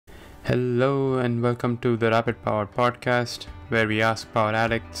Hello and welcome to the Rapid Power Podcast, where we ask Power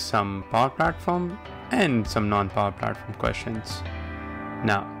Addicts some Power Platform and some non-Power Platform questions.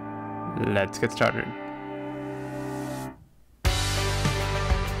 Now, let's get started.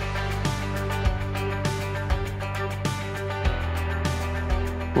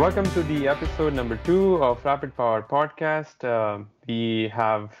 Welcome to the episode number 2 of Rapid Power Podcast. We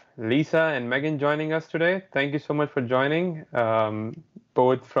have Lisa and Megan joining us today. Thank you so much for joining.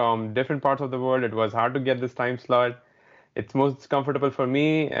 Both from different parts of the world. It was hard to get this time slot. It's most comfortable for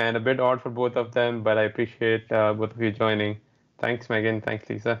me and a bit odd for both of them, but I appreciate both of you joining. Thanks, Megan. Thanks,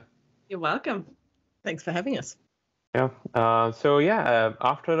 Lisa. You're welcome. Thanks for having us. Yeah.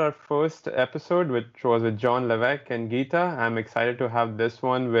 After our first episode, which was with John Vivek and Geeta, I'm excited to have this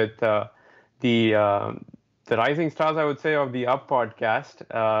one with the rising stars, I would say, of the Up podcast.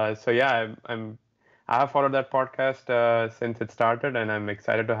 I have followed that podcast since it started, and I'm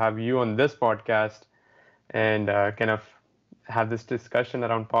excited to have you on this podcast and kind of have this discussion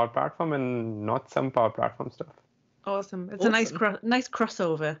around Power Platform and not some Power Platform stuff. Awesome. It's a nice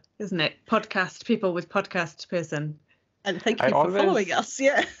crossover, isn't it? Podcast people with podcast person. And thank you for following us.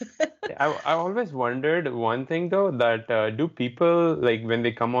 Yeah. I always wondered one thing though, that do people, like, when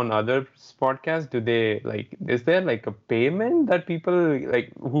they come on other podcasts, do they, like, is there like a payment that people,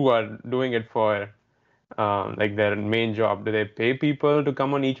 like, who are doing it for like their main job, do they pay people to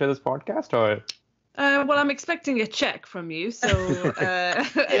come on each other's podcast, or? Well, I'm expecting a check from you, so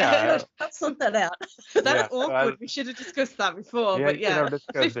let's sort that out. That's awkward. We should have discussed that before, but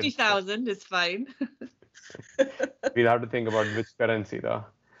 50,000 is fine. We'll have to think about which currency though.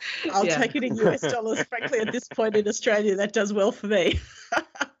 I'll take it in US dollars. Frankly, at this point in Australia, that does well for me.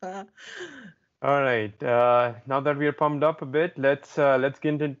 All right. Now that we are pumped up a bit, let's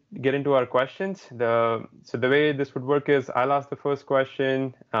get into our questions. So the way this would work is I'll ask the first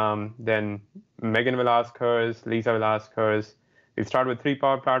question, then Megan will ask hers, Lisa will ask hers. We'll start with 3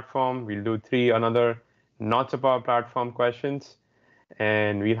 Power Platform. We'll do 3 another not so Power Platform questions,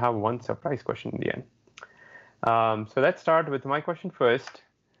 and we'll have one surprise question in the end. So let's start with my question first.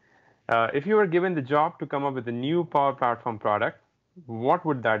 If you were given the job to come up with a new Power Platform product, what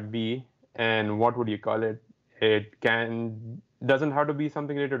would that be? And what would you call it? It doesn't have to be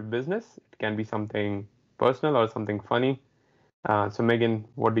something related to business. It can be something personal or something funny. So Megan,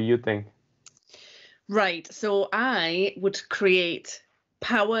 what do you think? Right. So I would create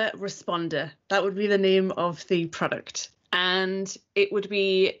Power Responder. That would be the name of the product. And it would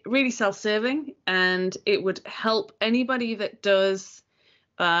be really self-serving, and it would help anybody that does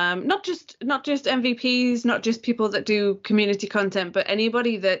not just MVPs, not just people that do community content, but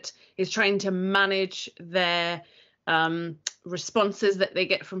anybody that is trying to manage their responses that they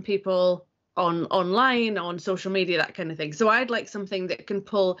get from people online, on social media, that kind of thing. So I'd like something that can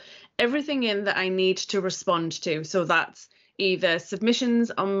pull everything in that I need to respond to. So that's either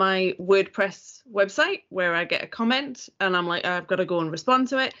submissions on my WordPress website where I get a comment and I'm like, I've got to go and respond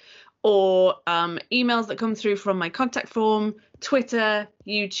to it, or emails that come through from my contact form, Twitter,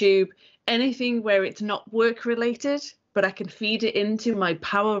 YouTube, anything where it's not work related, but I can feed it into my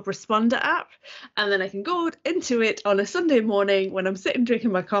Power Responder app, and then I can go into it on a Sunday morning when I'm sitting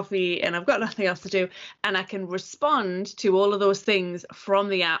drinking my coffee and I've got nothing else to do, and I can respond to all of those things from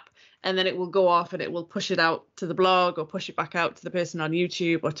the app, and then it will go off and it will push it out to the blog or push it back out to the person on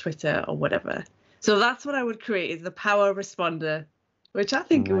YouTube or Twitter or whatever. So that's what I would create, is the Power Responder, which I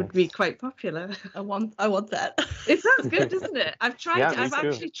think would be quite popular. I want that. It sounds good, doesn't it? I've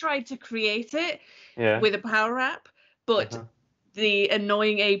actually tried to create it with a Power app, but the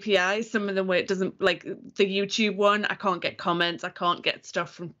annoying APIs, some of them where it doesn't, like the YouTube one, I can't get comments, I can't get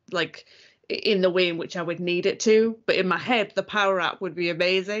stuff from, like, in the way in which I would need it to. But in my head, the Power app would be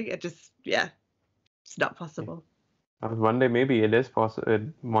amazing. It's not possible. One day maybe it is possible.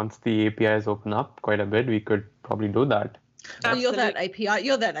 Once the APIs open up quite a bit, we could probably do that. Well, you're that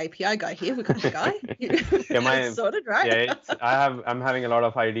API guy here. We've got a guy. Sorted, right? Yeah, I'm having a lot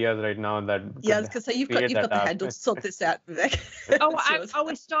of ideas right now that. Yeah, I was gonna say you've got the handle to sort this out, Vivek.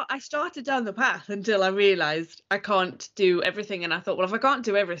 I started down the path until I realised I can't do everything, and I thought, well, if I can't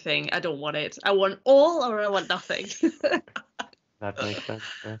do everything, I don't want it. I want all, or I want nothing. That makes sense.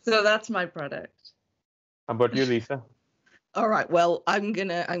 Yeah. So that's my product. How about you, Lisa? All right. Well, I'm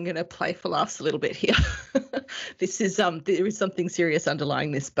gonna play for laughs a little bit here. There is something serious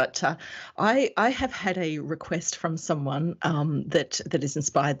underlying this, but I have had a request from someone that has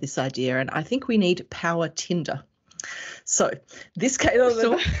inspired this idea, and I think we need Power Tinder. So this came on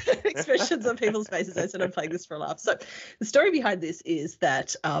the expressions on people's faces. I said I'm playing this for a laugh. So the story behind this is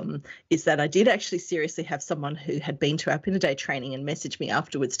that I did actually seriously have someone who had been to App in a Day training and messaged me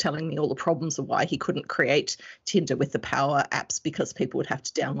afterwards telling me all the problems of why he couldn't create Tinder with the Power Apps because people would have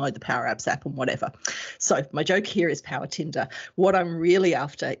to download the Power Apps app and whatever. So my joke here is Power Tinder. What I'm really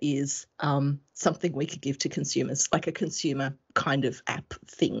after is something we could give to consumers, like a consumer kind of app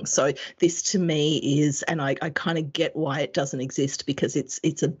thing. So this to me is, and I kind of get why it doesn't exist because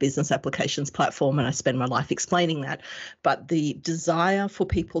it's a business applications platform and I spend my life explaining that. But the desire for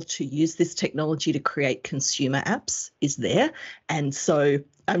people to use this technology to create consumer apps is there. And so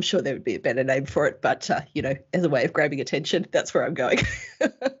I'm sure there would be a better name for it, but as a way of grabbing attention, that's where I'm going.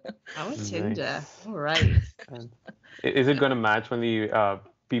 Our Tinder. All right. Is it going to match only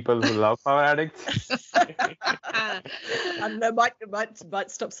people who love Power Addicts? I don't know,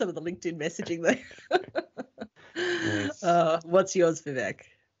 might stop some of the LinkedIn messaging there. Nice. What's yours, Vivek?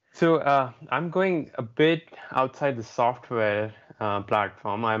 So I'm going a bit outside the software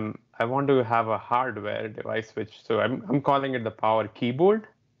platform. I want to have a hardware device, so I'm calling it the Power Keyboard,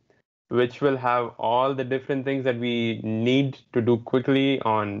 which will have all the different things that we need to do quickly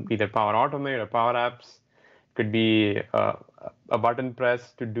on either Power Automate or Power Apps. It could be a button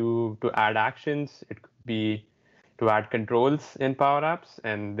press to add actions. It could be to add controls in Power Apps,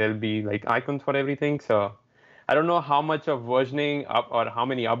 and there'll be like icons for everything. So I don't know how much of versioning up or how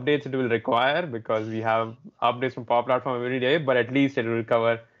many updates it will require because we have updates from Power Platform every day, but at least it will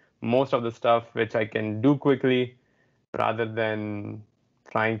cover most of the stuff which I can do quickly rather than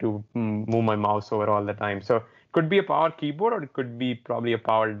trying to move my mouse over all the time. So it could be a Power Keyboard or it could be probably a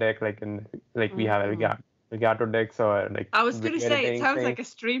Power Deck like we have Elgato decks or like. I was going to say, it sounds thing. like a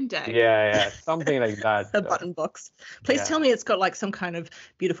stream deck. Yeah, something like that. A button box. Please tell me it's got like some kind of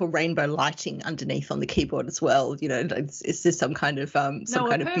beautiful rainbow lighting underneath on the keyboard as well. Is this some kind of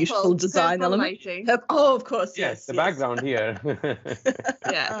beautiful design element? Lighting. Oh, of course. Yes, the background here.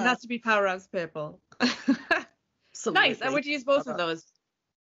 Yeah, it has to be Power Apps purple. Absolutely. Nice. I would use both of those.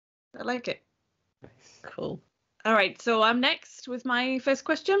 I like it. Cool. All right, so I'm next with my first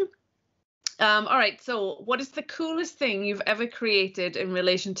question. All right, so what is the coolest thing you've ever created in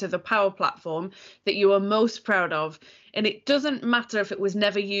relation to the Power Platform that you are most proud of? And it doesn't matter if it was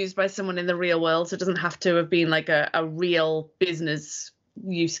never used by someone in the real world, so it doesn't have to have been like a real business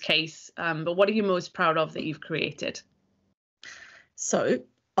use case. But what are you most proud of that you've created? So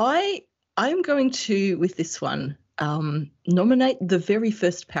I'm going to, with this one, nominate the very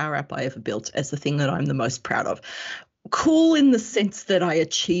first Power App I ever built as the thing that I'm the most proud of. Cool in the sense that I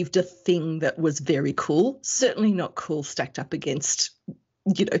achieved a thing that was very cool, certainly not cool stacked up against,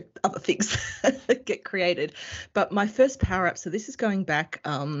 other things that get created. But my first Power App, so this is going back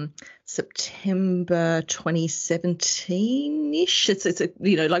September 2017-ish. It's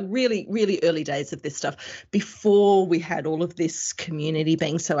like really, really early days of this stuff, before we had all of this community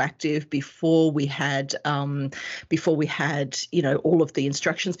being so active, before we had all of the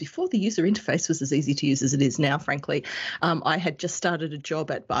instructions, before the user interface was as easy to use as it is now, frankly. I had just started a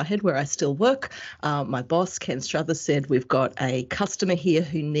job at Barhead where I still work. My boss, Ken Struthers, said, we've got a customer here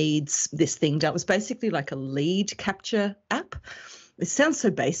who needs this thing done. It was basically like a lead capture app. It sounds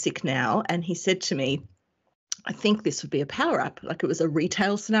so basic now. And he said to me, I think this would be a Power App. Like, it was a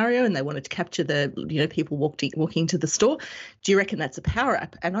retail scenario and they wanted to capture the, people walking into the store. Do you reckon that's a Power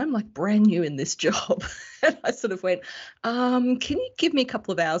App? And I'm like brand new in this job. And I sort of went, can you give me a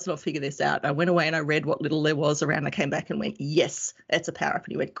couple of hours and I'll figure this out? And I went away and I read what little there was around. I came back and went, yes, that's a Power App.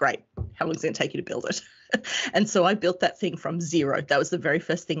 And he went, great. How long is it going to take you to build it? And so I built that thing from zero. That was the very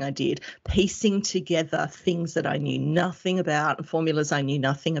first thing I did, piecing together things that I knew nothing about and formulas I knew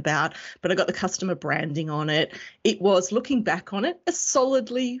nothing about, but I got the customer branding on it. It was, looking back on it, a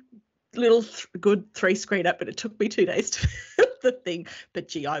solidly little good 3-screen app, but it took me 2 days to build the thing. But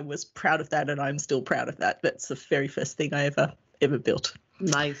gee, I was proud of that and I'm still proud of that. That's the very first thing I ever built.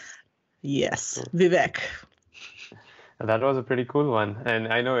 Nice. Yes. Vivek. That was a pretty cool one.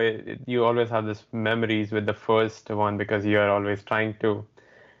 And I know you always have this memories with the first one because you are always trying to,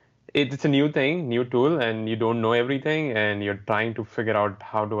 it's a new thing, new tool, and you don't know everything and you're trying to figure out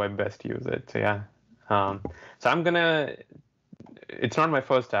how do I best use it. So yeah. So it's not my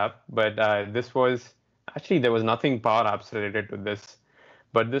first app, but this was, actually there was nothing Power Apps related to this,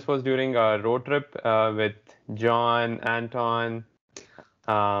 but this was during a road trip with John, Anton,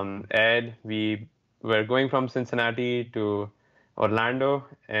 Ed. We were going from Cincinnati to Orlando,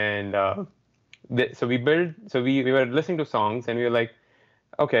 and so we were listening to songs, and we were like,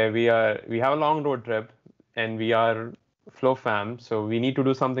 okay, we have a long road trip, and we are Flow fam, so we need to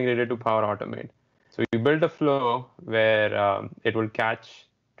do something related to Power Automate. So we built a flow where it will catch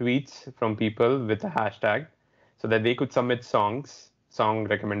tweets from people with a hashtag so that they could submit song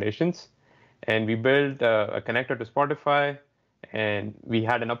recommendations. And we built a connector to Spotify, and we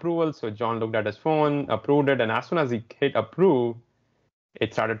had an approval. So John looked at his phone, approved it, and as soon as he hit approve,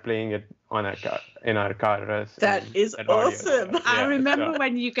 it started playing it on our car, in our car. That is awesome. I remember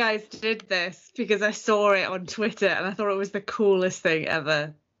when you guys did this because I saw it on Twitter and I thought it was the coolest thing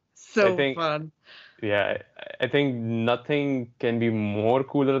ever. So fun. Yeah, I think nothing can be more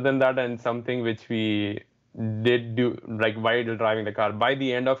cooler than that, and something which we did do like while driving the car. By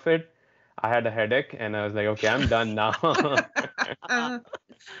the end of it, I had a headache and I was like, okay, I'm done now.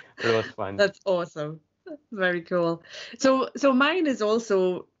 It was fun. That's awesome. Very cool. So mine is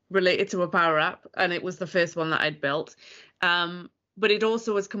also related to a Power App, and it was the first one that I'd built. But it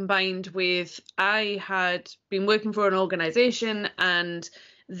also was combined with, I had been working for an organization and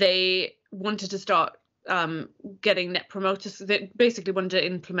they wanted to start getting net promoters. They basically wanted to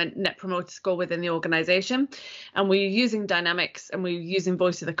implement net promoter score within the organization, and we were using dynamics and we were using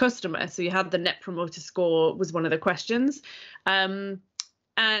voice of the customer. So you had the net promoter score was one of the questions. And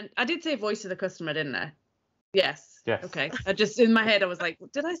I did say voice of the customer, didn't I? Yes. Okay. I just, in my head, I was like,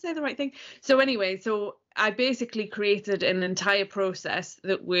 did I say the right thing? So anyway, so I basically created an entire process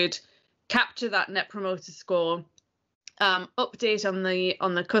that would capture that net promoter score, update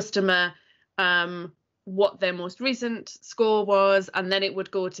on the customer, what their most recent score was, and then it would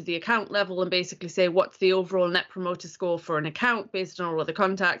go to the account level and basically say what's the overall net promoter score for an account based on all of the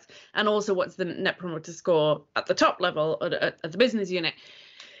contacts, and also what's the net promoter score at the top level at the business unit.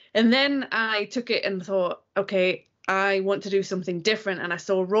 And then I took it and thought, okay, I want to do something different. And I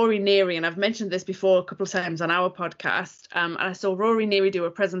saw Rory Neary, and I've mentioned this before a couple of times on our podcast. And I saw Rory Neary do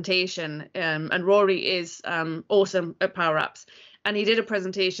a presentation, and Rory is awesome at Power Apps. And he did a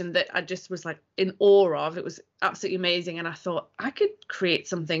presentation that I just was like in awe of. It was absolutely amazing. And I thought I could create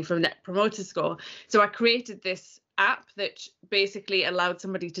something from Net Promoter Score. So I created this app that basically allowed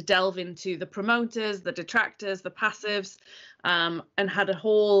somebody to delve into the promoters, the detractors, the passives, and had a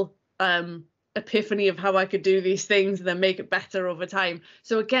whole epiphany of how I could do these things and then make it better over time.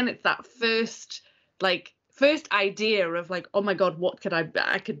 So again, it's that first idea of like, oh my God, what could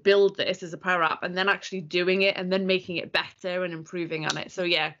I could build this as a Power App, and then actually doing it and then making it better and improving on it. So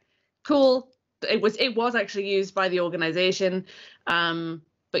yeah, cool. It was actually used by the organization.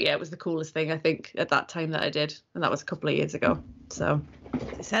 But yeah, it was the coolest thing I think at that time that I did, and that was a couple of years ago. So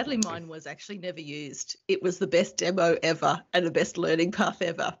sadly, mine was actually never used. It was the best demo ever and the best learning path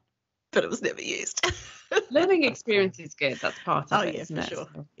ever, but it was never used. Learning experience is good. That's part of it. Oh yeah, isn't for it? sure.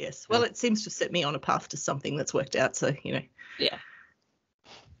 Yes. Well, it seems to set me on a path to something that's worked out. So Yeah.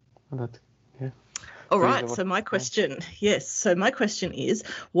 All right. So my question, is,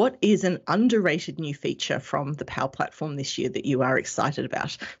 what is an underrated new feature from the Power Platform this year that you are excited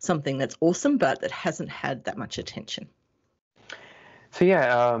about? Something that's awesome, but that hasn't had that much attention. So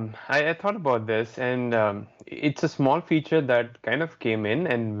yeah, I thought about this, and it's a small feature that kind of came in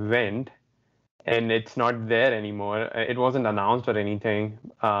and went, and it's not there anymore. It wasn't announced or anything,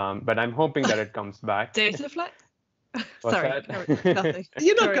 but I'm hoping that it comes back. Data flex? Sorry. Nothing.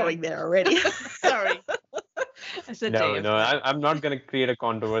 You're not going there already. Sorry. I said No, I'm not going to create a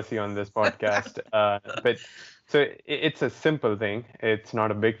controversy on this podcast. But so it's a simple thing. It's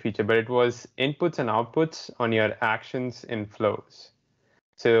not a big feature, but it was inputs and outputs on your actions in flows.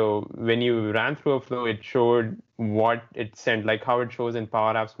 So when you ran through a flow, it showed what it sent, like how it shows in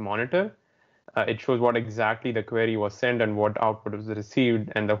Power Apps Monitor. It shows what exactly the query was sent and what output was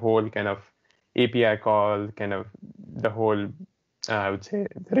received, and the whole kind of API call, kind of the whole, I would say,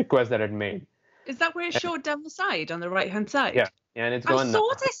 the request that it made. Is that where it showed down the side, on the right-hand side? Yeah, and it's going. I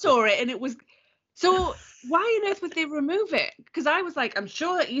thought I saw it, and it was. So why on earth would they remove it? Because I was like, I'm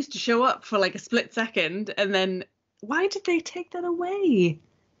sure it used to show up for like a split second, and then why did they take that away?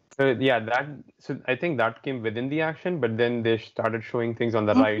 So yeah, so I think that came within the action, but then they started showing things on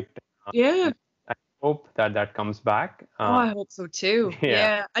the right. Yeah. I hope that comes back. I hope so too.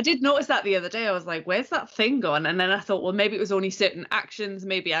 Yeah. I did notice that the other day. I was like, where's that thing gone? And then I thought, well, maybe it was only certain actions.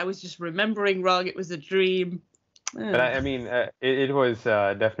 Maybe I was just remembering wrong. It was a dream. But I mean, it was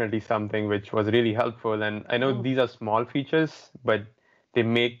definitely something which was really helpful. And I know these are small features, but they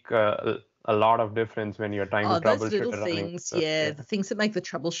make a lot of difference when you're trying to troubleshoot. Those little things, so, the things that make the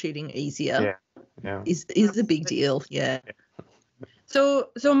troubleshooting easier yeah. is a big deal. Yeah. So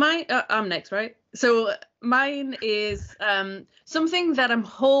mine, I'm next, right? So mine is something that I'm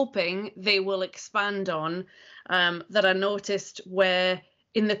hoping they will expand on, that I noticed where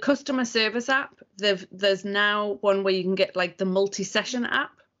in the customer service app, there's now one where you can get like the multi-session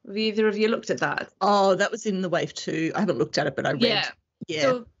app Have either of you looked at that? Oh, that was in the Wave 2. I haven't looked at it, but I read.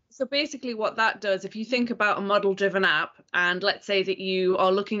 Yeah. So basically what that does, if you think about a model-driven app, and let's say that you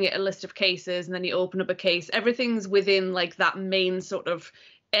are looking at a list of cases and then you open up a case, everything's within like that main sort of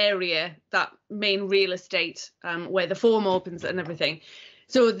area, that main real estate where the form opens and everything.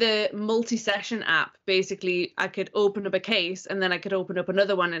 So the multi-session app, basically, I could open up a case and then I could open up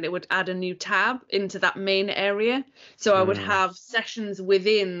another one and it would add a new tab into that main area. So I would have sessions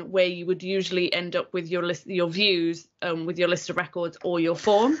within where you would usually end up with your list, your views, with your list of records or your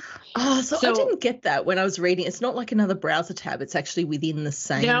form. Oh, so I didn't get that when I was reading. It's not like another browser tab. It's actually within the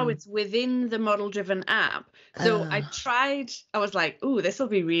same. No, it's within the model-driven app. So I was like, oh, this will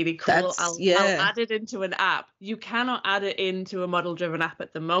be really cool. I'll add it into an app. You cannot add it into a model-driven app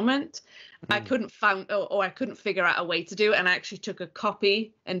at the moment. I couldn't figure out a way to do it. And I actually took a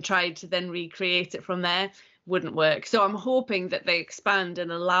copy and tried to then recreate it from there. Wouldn't work. So I'm hoping that they expand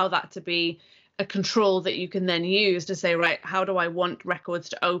and allow that to be a control that you can then use to say, right, how do I want records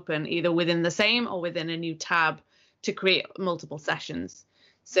to open, either within the same or within a new tab, to create multiple sessions.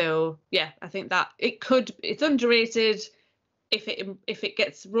 So yeah, I think that it's underrated. If it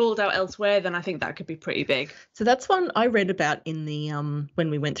gets rolled out elsewhere, then I think that could be pretty big. So that's one I read about in the when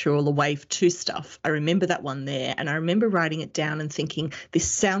we went through all the Wave 2 stuff. I remember that one there, and I remember writing it down and thinking, this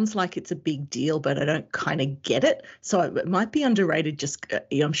sounds like it's a big deal, but I don't kind of get it. So it might be underrated. Just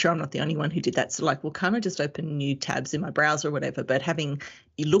I'm sure I'm not the only one who did that. So like, well, can't I just open new tabs in my browser or whatever? But having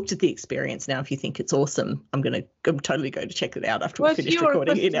you looked at the experience now, if you think it's awesome, I'm totally going to check it out after we finish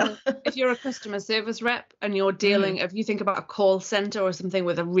recording it now. If you're a customer service rep and you're dealing, if you think about a call center or something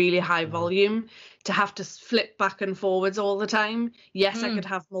with a really high volume, to have to flip back and forwards all the time, yes, I could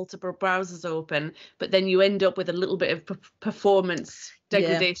have multiple browsers open, but then you end up with a little bit of performance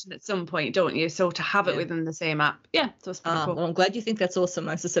degradation at some point, don't you? So to have it within the same app, so it's pretty cool. Well, I'm glad you think that's awesome.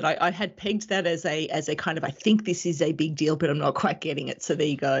 As I said, I had pegged that as a kind of, I think this is a big deal, but I'm not quite getting it. So there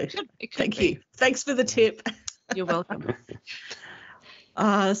you go. Thank you. Thanks for the tip. You're welcome.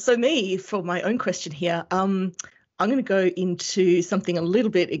 So me, for my own question here, I'm going to go into something a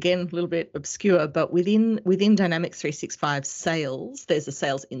little bit obscure, but within Dynamics 365 sales, there's a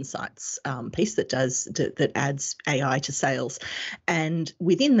sales insights piece that adds AI to sales. And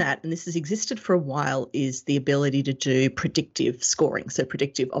within that, and this has existed for a while, is the ability to do predictive scoring. So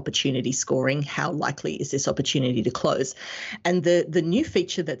predictive opportunity scoring, how likely is this opportunity to close? And the new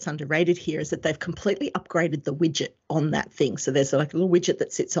feature that's underrated here is that they've completely upgraded the widget on that thing. So there's like a little widget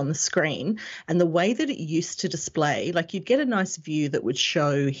that sits on the screen, and the way that it used to display, like you'd get a nice view that would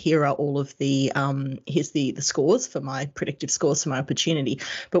show, here are all of the here's the scores for my predictive scores for my opportunity.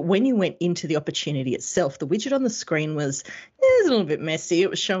 But when you went into the opportunity itself, the widget on the screen was a little bit messy. It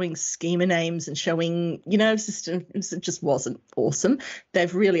was showing schema names and showing, it just wasn't awesome.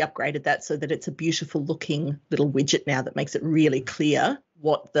 They've really upgraded that so that it's a beautiful looking little widget now that makes it really clear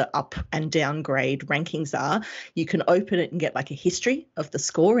what the up and downgrade rankings are. You can open it and get like a history of the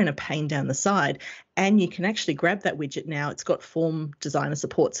score in a pane down the side, and you can actually grab that widget now. It's got form designer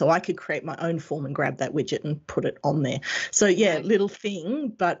support, so I could create my own form and grab that widget and put it on there. So yeah, little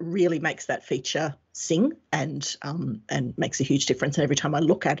thing, but really makes that feature sing and makes a huge difference. And every time I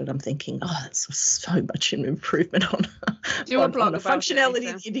look at it, I'm thinking, oh, that's so much an improvement on a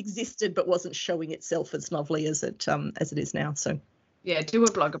functionality that existed but wasn't showing itself as lovely as it is now. So yeah, do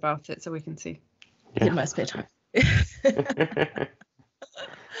a blog about it so we can see. In my spare time.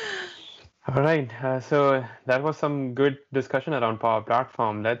 All right. So that was some good discussion around Power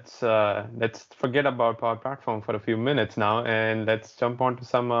Platform. Let's forget about Power Platform for a few minutes now, and let's jump on to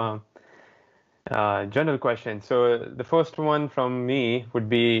some general questions. So the first one from me would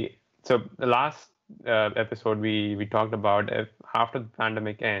be, so the last episode we talked about after the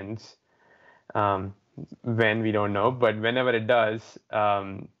pandemic ends, when we don't know, but whenever it does,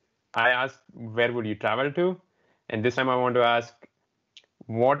 I asked, where would you travel to? And this time I want to ask,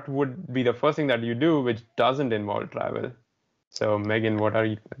 what would be the first thing that you do which doesn't involve travel? So Megan, what are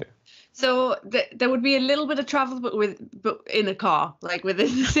you going to do? So there would be a little bit of travel, but in a car, like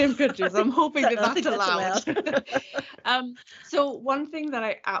within the same country. So I'm hoping that's allowed. So one thing that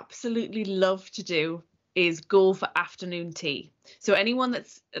I absolutely love to do is go for afternoon tea. So anyone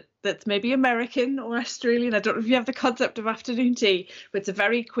that's maybe American or Australian, I don't know if you have the concept of afternoon tea, but it's a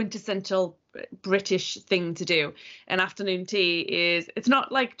very quintessential British thing to do. And afternoon tea it's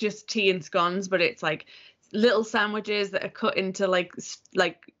not like just tea and scones, but it's like little sandwiches that are cut into like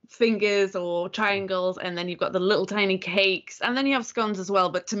fingers or triangles, and then you've got the little tiny cakes, and then you have scones as well,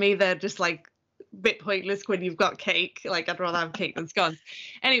 but to me they're just like a bit pointless when you've got cake. Like I'd rather have cake than scones.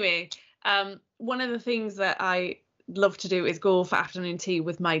 Anyway, one of the things that I love to do is go for afternoon tea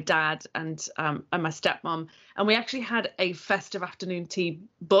with my dad and my stepmom. And we actually had a festive afternoon tea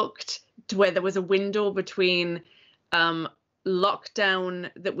booked to where there was a window between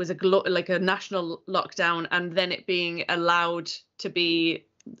lockdown that was like a national lockdown and then it being allowed to be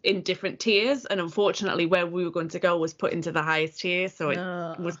in different tiers, and unfortunately where we were going to go was put into the highest tier, so it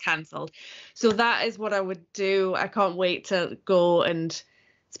was cancelled. So that is what I would do. I can't wait to go and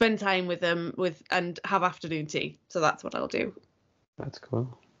spend time with them and have afternoon tea. So that's what I'll do. That's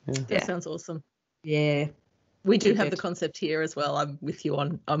cool. Yeah. That sounds awesome. Yeah. We do have the concept here as well. I'm with you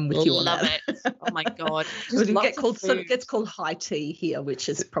on love that. It. Oh my god. It gets called high tea here, which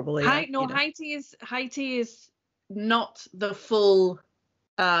is probably high tea is not the full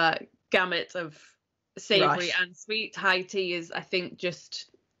gamut of savoury and sweet. High tea is, I think, just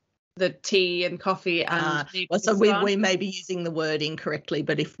the tea and coffee and so we may be using the word incorrectly,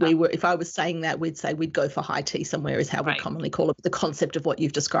 but if I was saying that, we'd say we'd go for high tea somewhere is how we commonly call it. But the concept of what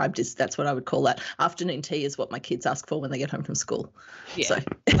you've described that's what I would call that. Afternoon tea is what my kids ask for when they get home from school. Yeah. So,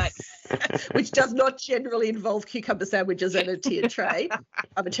 which does not generally involve cucumber sandwiches and a tiered tray.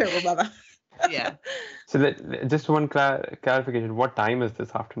 I'm a terrible mother. Yeah. So just one clarification. What time is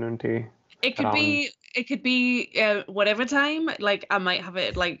this afternoon tea? It could be whatever time. Like I might have it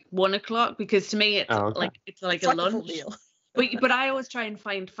at like 1 o'clock, because to me it's like a lunch meal. But I always try and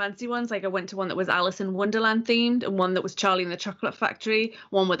find fancy ones. Like I went to one that was Alice in Wonderland themed, and one that was Charlie and the Chocolate Factory,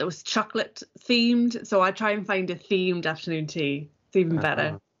 one that was chocolate themed. So I try and find a themed afternoon tea. It's even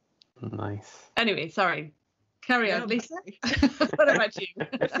better. Nice. Anyway, sorry. Carry on, Lisa. What about you?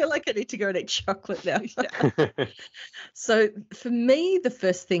 I feel like I need to go and eat chocolate now. So for me, the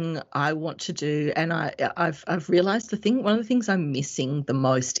first thing I want to do, and I've realised one of the things I'm missing the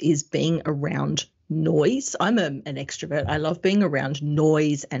most is being around noise. I'm an extrovert. I love being around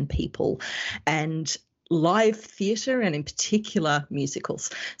noise and people, and live theatre, and in particular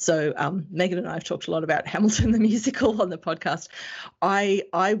musicals. So Megan and I have talked a lot about Hamilton the musical on the podcast.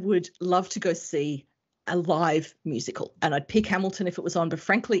 I would love to go see a live musical, and I'd pick Hamilton if it was on, but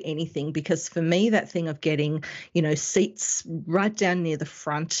frankly anything, because for me that thing of getting seats right down near the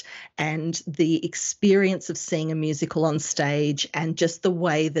front and the experience of seeing a musical on stage, and just the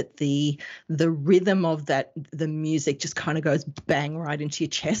way that the rhythm of the music just kind of goes bang right into your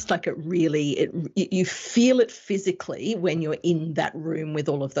chest, like you feel it physically when you're in that room with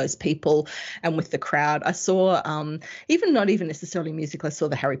all of those people and with the crowd. I saw not even necessarily musical, I saw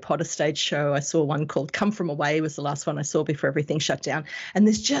the Harry Potter stage show. I saw one called Come From Away was the last one I saw before everything shut down, and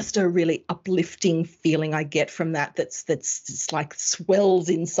there's just a really uplifting feeling I get from that's just like swells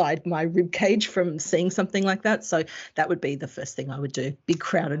inside my rib cage from seeing something like that. So that would be the first thing I would do. Big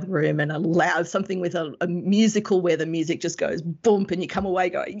crowded room and allow something with a musical where the music just goes boom and you come away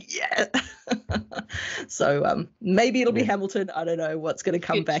going yeah. So maybe it'll be Hamilton. I don't know what's going to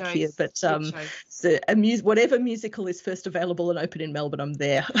come back here, but whatever musical is first available and open in Melbourne, I'm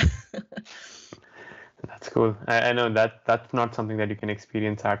there. That's cool. I know that's not something that you can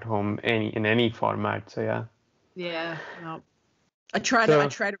experience at home in any format. So yeah. Yeah. No. I try to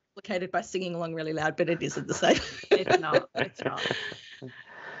replicate it by singing along really loud, but it isn't the same. It's not.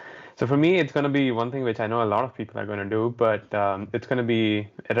 So for me, it's going to be one thing which I know a lot of people are going to do, but it's going to be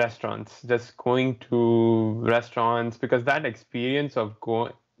restaurants. Just going to restaurants, because that experience of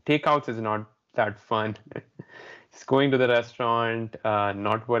takeouts is not that fun. Just going to the restaurant,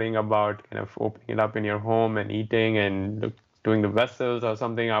 not worrying about kind of opening it up in your home and eating and doing the vessels or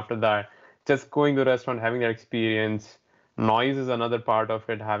something after that. Just going to the restaurant, having that experience. Noise is another part of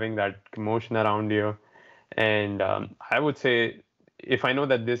it, having that commotion around you. And I would say, if I know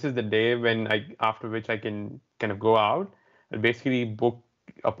that this is the day after which I can kind of go out, I'll basically book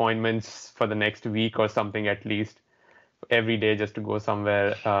appointments for the next week or something at least every day, just to go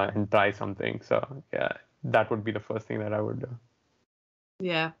somewhere and try something. So yeah. That would be the first thing that I would do.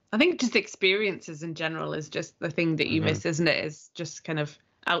 Yeah. I think just experiences in general is just the thing that you miss, isn't it? Is just kind of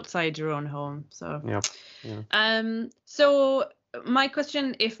outside your own home. So yeah. So my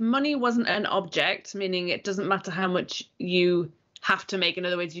question, if money wasn't an object, meaning it doesn't matter how much you have to make, in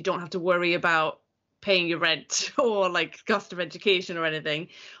other words, you don't have to worry about paying your rent or like cost of education or anything,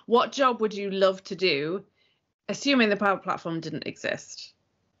 what job would you love to do, assuming the Power Platform didn't exist?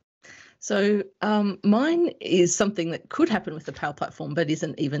 So mine is something that could happen with the Power Platform, but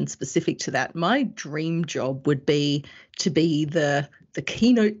isn't even specific to that. My dream job would be to be the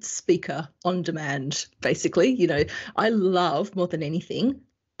keynote speaker on demand, basically. I love more than anything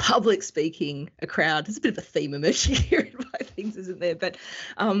public speaking, a crowd. There's a bit of a theme emerging here in my things, isn't there? But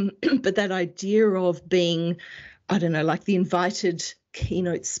that idea of being, I don't know, like the invited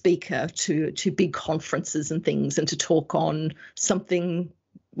keynote speaker to big conferences and things, and to talk on something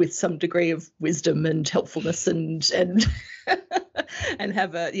with some degree of wisdom and helpfulness and and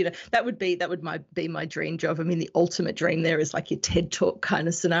have a, that would be my dream job. I mean, the ultimate dream there is like your TED Talk kind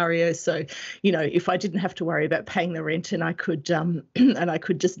of scenario. So, if I didn't have to worry about paying the rent, and I could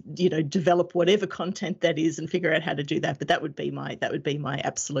just develop whatever content that is and figure out how to do that. But that would be my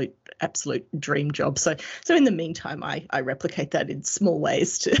absolute dream job. So in the meantime, I replicate that in small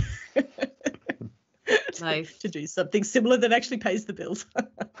ways to nice. to do something similar that actually pays the bills.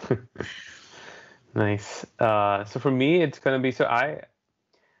 Nice. So for me, it's gonna be, so I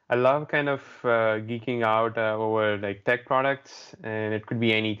love kind of geeking out over like tech products, and it could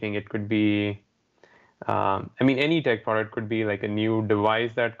be anything. It could be, any tech product could be like a new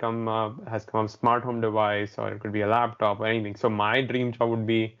device that has come up, smart home device, or it could be a laptop or anything. So my dream job would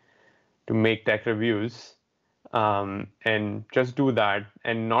be to make tech reviews, and just do that,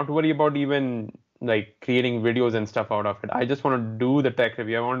 and not worry about even like creating videos and stuff out of it. I just want to do the tech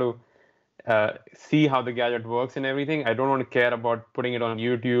review. I want to see how the gadget works and everything. I don't want to care about putting it on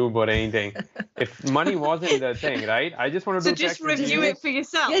YouTube or anything. If money wasn't the thing, right? I just want to do just review it for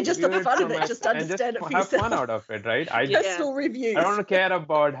yourself. Yeah, just for the fun of it. Just understand it for yourself. Have fun out of it, right? Personal reviews. I don't want to care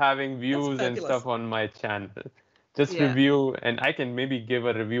about having views and stuff on my channel. Just review, and I can maybe give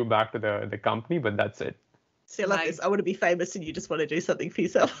a review back to the company, but that's it. See, I love this. I want to be famous, and you just want to do something for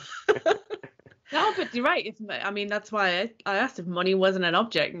yourself. No, but you're right. That's why I asked if money wasn't an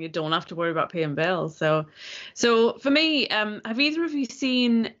object and you don't have to worry about paying bills. So for me, have either of you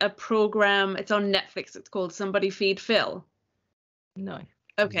seen a program? It's on Netflix. It's called Somebody Feed Phil. No.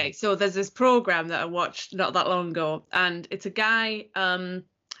 Okay, so there's this program that I watched not that long ago, and it's a guy.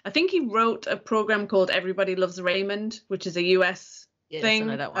 I think he wrote a program called Everybody Loves Raymond, which is a US thing. I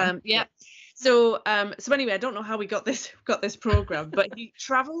know that one. Yeah. So anyway, I don't know how we got this program, but he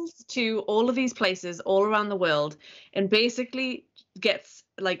travels to all of these places all around the world, and basically gets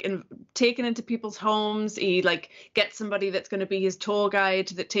taken into people's homes. He gets somebody that's going to be his tour guide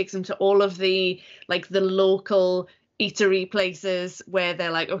that takes him to all of the local eatery places where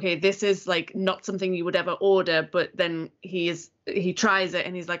they're like, okay, this is not something you would ever order, but then he tries it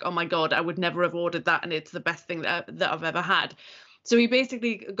and he's like, oh my God, I would never have ordered that, and it's the best thing that I've ever had. So he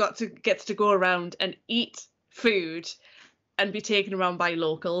basically gets to go around and eat food and be taken around by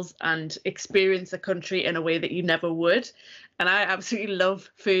locals and experience the country in a way that you never would. And I absolutely love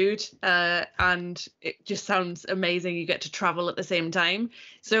food, and it just sounds amazing. You get to travel at the same time.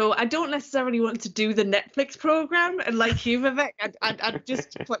 So I don't necessarily want to do the Netflix program, and like you, Vivek, I'd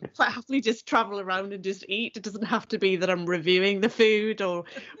just quite happily just travel around and just eat. It doesn't have to be that I'm reviewing the food or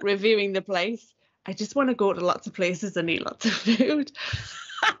reviewing the place. I just want to go to lots of places and eat lots of food.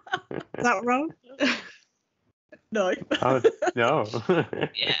 Is that wrong? No. No.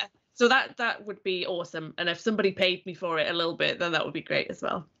 Yeah. So that would be awesome. And if somebody paid me for it a little bit, then that would be great as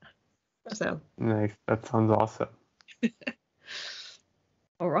well. So nice. That sounds awesome.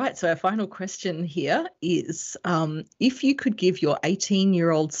 All right. So our final question here is, if you could give your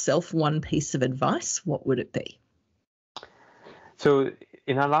 18-year-old self one piece of advice, what would it be? So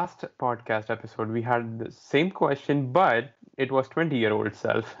in our last podcast episode, we had the same question, but it was 20-year-old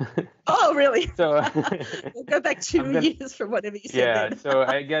self. Oh, really? So we'll go back 2 years from whatever you said. Yeah, then. So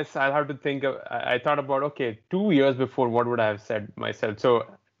I guess I'll have to think of, I thought about, okay, 2 years before, what would I have said myself? So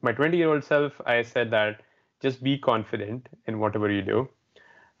my 20-year-old self, I said that just be confident in whatever you do.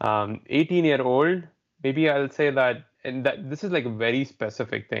 18-year-old, maybe I'll say that, and that this is a very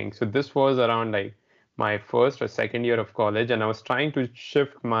specific thing. So this was around my first or second year of college, and I was trying to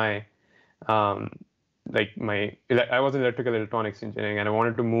shift my I was in electrical electronics engineering, and I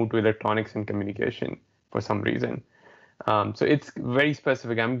wanted to move to electronics and communication for some reason. So it's very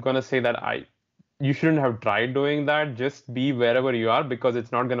specific. I'm gonna say that you shouldn't have tried doing that. Just be wherever you are, because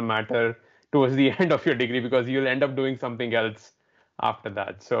it's not gonna matter towards the end of your degree, because you'll end up doing something else after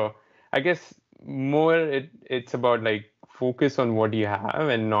that. So I guess more it's about focus on what you have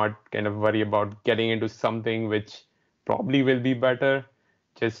and not kind of worry about getting into something which probably will be better.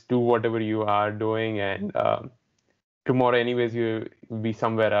 Just do whatever you are doing, and tomorrow anyways you'll be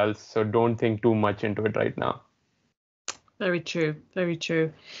somewhere else. So don't think too much into it right now. Very true. Very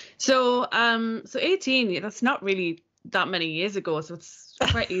true. So 18, that's not really that many years ago, so it's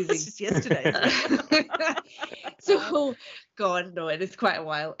quite easy. It's just yesterday. So, God, no, it is quite a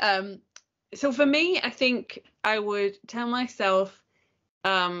while. So for me, I think I would tell myself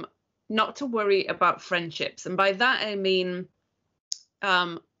not to worry about friendships. And by that, I mean,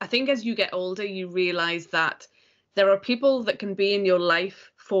 I think as you get older, you realize that there are people that can be in your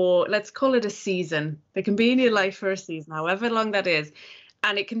life for, let's call it a season. They can be in your life for a season, however long that is.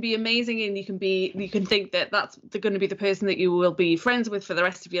 And it can be amazing, and you can think that that's going to be the person that you will be friends with for the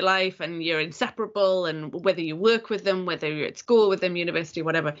rest of your life, and you're inseparable, and whether you work with them, whether you're at school with them, university,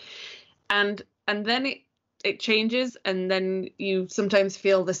 whatever. And then it changes, and then you sometimes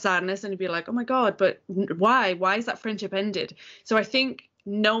feel the sadness, and you'd be like, oh my God, but why is that friendship ended? So I think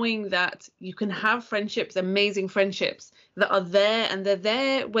knowing that you can have friendships, amazing friendships that are there, and they're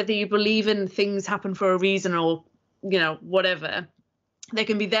there whether you believe in things happen for a reason or, you know, whatever. They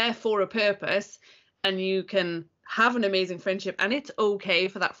can be there for a purpose, and you can have an amazing friendship, and it's okay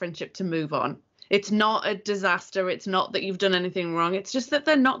for that friendship to move on. It's not a disaster. It's not that you've done anything wrong. It's just that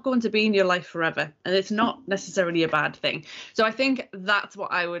they're not going to be in your life forever, and it's not necessarily a bad thing. So I think that's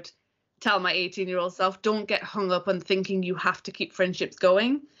what I would tell my 18-year-old self. Don't get hung up on thinking you have to keep friendships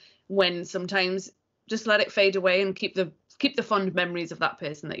going, when sometimes just let it fade away and keep the fond memories of that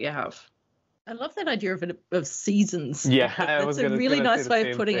person that you have. I love that idea of seasons. Yeah, that's a really nice way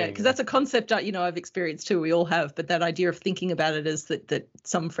of putting it, because that's a concept I've experienced too. We all have, but that idea of thinking about it as that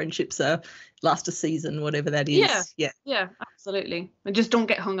some friendships last a season, whatever that is. Yeah, absolutely. And just don't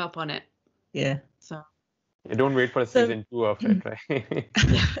get hung up on it. Yeah. So. You don't wait for season 2 of it, right?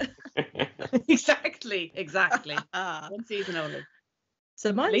 Exactly. One season only.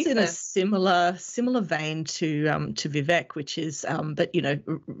 So mine's in a similar vein to Vivek, which is, but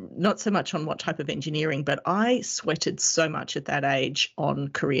not so much on what type of engineering, but I sweated so much at that age on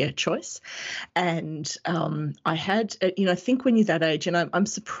career choice, and I had, I think when you're that age, and I'm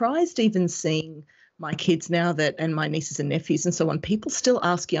surprised even seeing my kids now and my nieces and nephews and so on, people still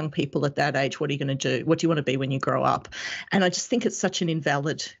ask young people at that age, what are you going to do? What do you want to be when you grow up? And I just think it's such an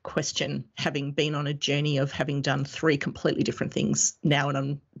invalid question, having been on a journey of having done 3 completely different things now, and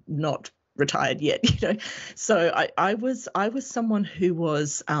I'm not retired yet, So I was someone who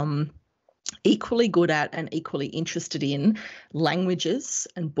was equally good at and equally interested in languages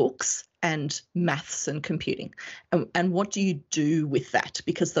and books and maths and computing. And what do you do with that?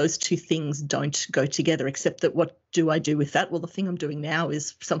 Because those 2 things don't go together, except that what do I do with that? Well, the thing I'm doing now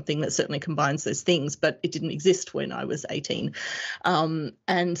is something that certainly combines those things, but it didn't exist when I was 18.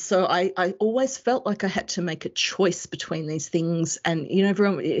 And so I always felt like I had to make a choice between these things. And,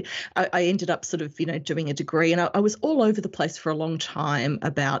 everyone, I ended up sort of, doing a degree, and I was all over the place for a long time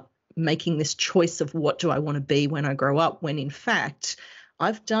about making this choice of what do I want to be when I grow up, when in fact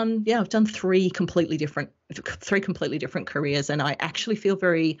I've done 3 completely different careers, and I actually feel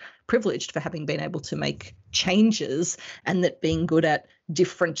very privileged for having been able to make changes, and that being good at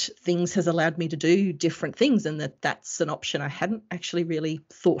different things has allowed me to do different things, and that's an option I hadn't actually really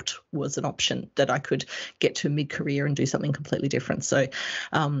thought was an option, that I could get to mid-career and do something completely different. So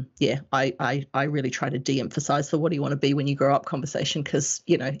I really try to de-emphasize the what do you want to be when you grow up conversation, because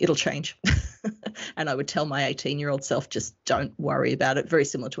it'll change. And I would tell my 18-year-old self, just don't worry about it. Very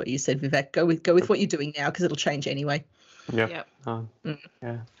similar to what you said, Vivek. Go with what you're doing now, because it'll change anyway. Yep.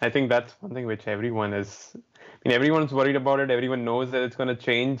 Yeah. I think that's one thing which everyone's worried about it. Everyone knows that it's going to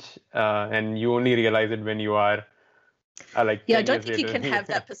change, and you only realize it when you are I don't think you can have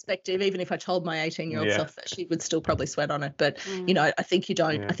that perspective. Even if I told my 18-year-old self that, she would still probably sweat on it. But I think you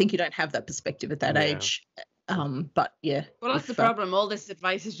don't. I think you don't have that perspective at that age. But yeah. Well, that's the problem. All this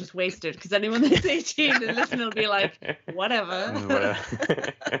advice is just wasted, because anyone that's 18 and listening will be like, whatever.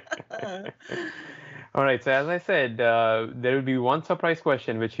 All right. So as I said, there will be one surprise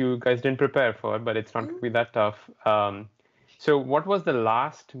question which you guys didn't prepare for, but it's not going to be that tough. So what was the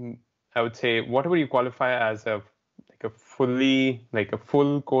last? I would say, what would you qualify as a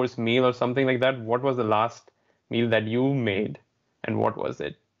full course meal or something like that? What was the last meal that you made, and what was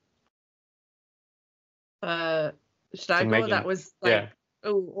it? Should I go? Megan, that was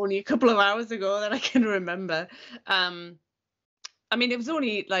only a couple of hours ago that I can remember. It was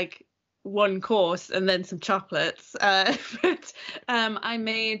only like one course and then some chocolates. But I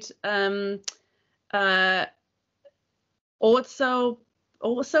made orzo,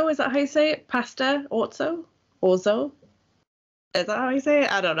 is that how you say it? Pasta, orzo? Is that how you say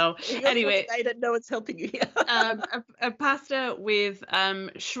it? I don't know. Anyway, I don't know what's helping you here. a pasta with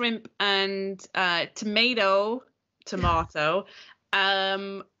shrimp and tomato,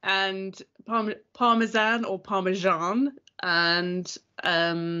 and parmesan or parmesan, and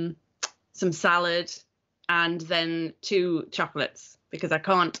some salad, and then 2 chocolates, because I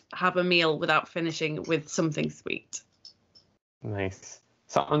can't have a meal without finishing with something sweet. Nice.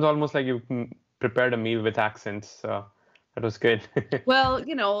 Sounds almost like you prepared a meal with accents. So that was good. Well,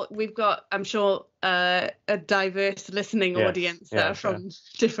 we've got, I'm sure, a diverse listening audience from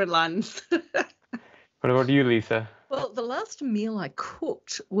different lands. What about you, Lisa? Well, the last meal I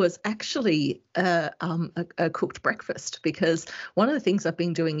cooked was actually a cooked breakfast, because one of the things I've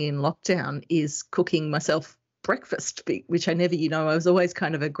been doing in lockdown is cooking myself breakfast, which I never, I was always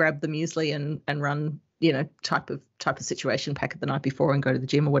kind of a grab the muesli and run, type of situation, pack it the night before and go to the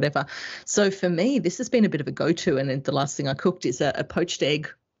gym or whatever. So for me, this has been a bit of a go-to, and the last thing I cooked is a poached egg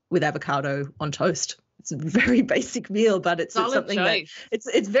with avocado on toast. It's a very basic meal, but it's something that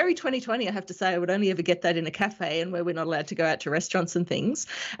it's very 2020. I have to say, I would only ever get that in a cafe and where we're not allowed to go out to restaurants and things.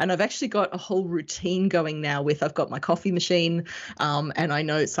 And I've actually got a whole routine going now with, I've got my coffee machine, and I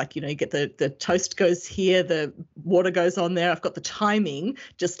know it's like, you get the toast goes here, the water goes on there. I've got the timing,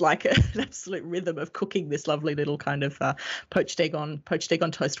 just like an absolute rhythm of cooking this lovely little kind of poached egg on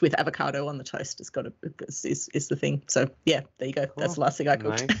toast with avocado on the toast. Is the thing. So yeah, there you go. Cool. That's the last thing I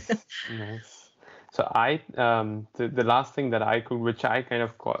cooked. Nice. So the last thing that I cooked, which I kind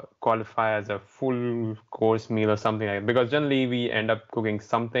of qualify as a full course meal or something like that, because generally we end up cooking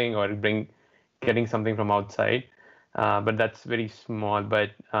something or getting something from outside, but that's very small.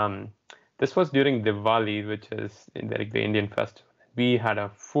 But this was during Diwali, which is like the Indian festival. We had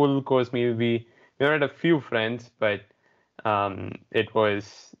a full course meal. We had a few friends, but it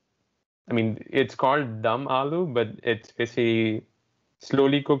was, it's called dum aloo, but it's basically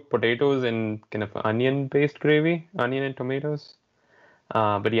slowly cooked potatoes in kind of onion-based gravy, onion and tomatoes.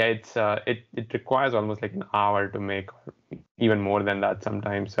 But yeah, it requires almost like an hour to make, or even more than that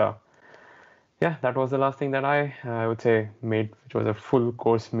sometimes. So yeah, that was the last thing that I would say made, which was a full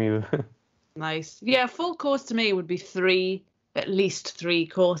course meal. Nice. Yeah, full course to me would be at least three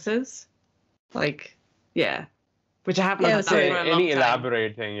courses. Like, yeah. Which I haven't done for a long any time.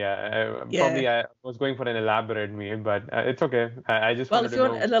 Elaborate thing, Probably I was going for an elaborate meal, but it's okay. I just wanted to know.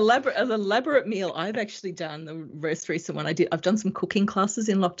 Well, if you want an elaborate meal, I've actually done the most recent one. I've done some cooking classes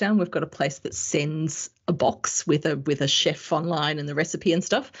in lockdown. We've got a place that sends a box with a chef online and the recipe and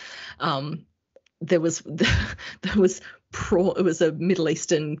stuff. There was prawn. It was a Middle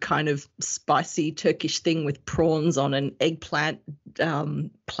Eastern kind of spicy Turkish thing with prawns on an eggplant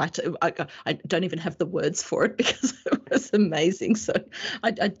platter. I don't even have the words for it because it was amazing. So I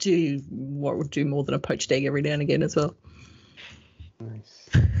do more than a poached egg every now and again as well. Nice.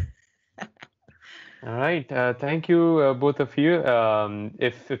 All right. Thank you, both of you.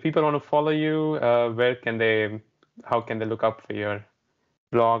 If people want to follow you, how can they look up for your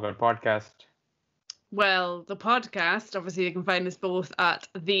blog or podcast? Well, the podcast, obviously you can find us both at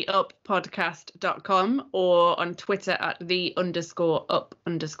theuppodcast.com or on Twitter at _up_podcast.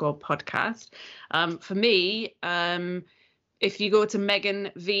 For me, if you go to Megan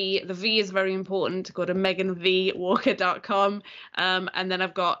V, the V is very important, go to meganvwalker.com, and then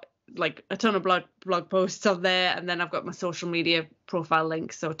I've got like a ton of blog posts on there, and then I've got my social media profile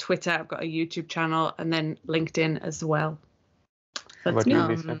links. So Twitter, I've got a YouTube channel, and then LinkedIn as well. That's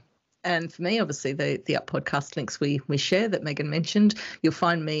me. And for me, obviously, the Up podcast links we share that Megan mentioned. You'll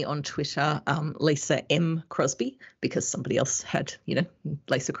find me on Twitter, Lisa M. Crosbie, because somebody else had,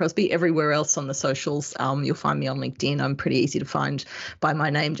 Lisa Crosbie. Everywhere else on the socials, you'll find me on LinkedIn. I'm pretty easy to find by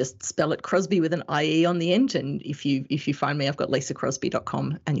my name. Just spell it Crosbie with an IE on the end. And if you find me, I've got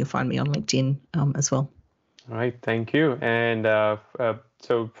lisacrosbie.com, and you'll find me on LinkedIn as well. All right, thank you. And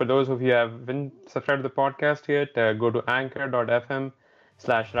so for those of you who haven't subscribed to the podcast yet, go to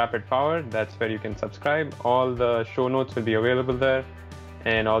anchor.fm/rapid power. That's where you can subscribe. All the show notes will be available there,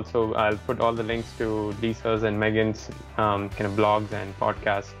 and also I'll put all the links to Lisa's and Megan's kind of blogs and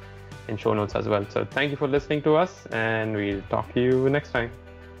podcasts in show notes as well. So thank you for listening to us, and we'll talk to you next time.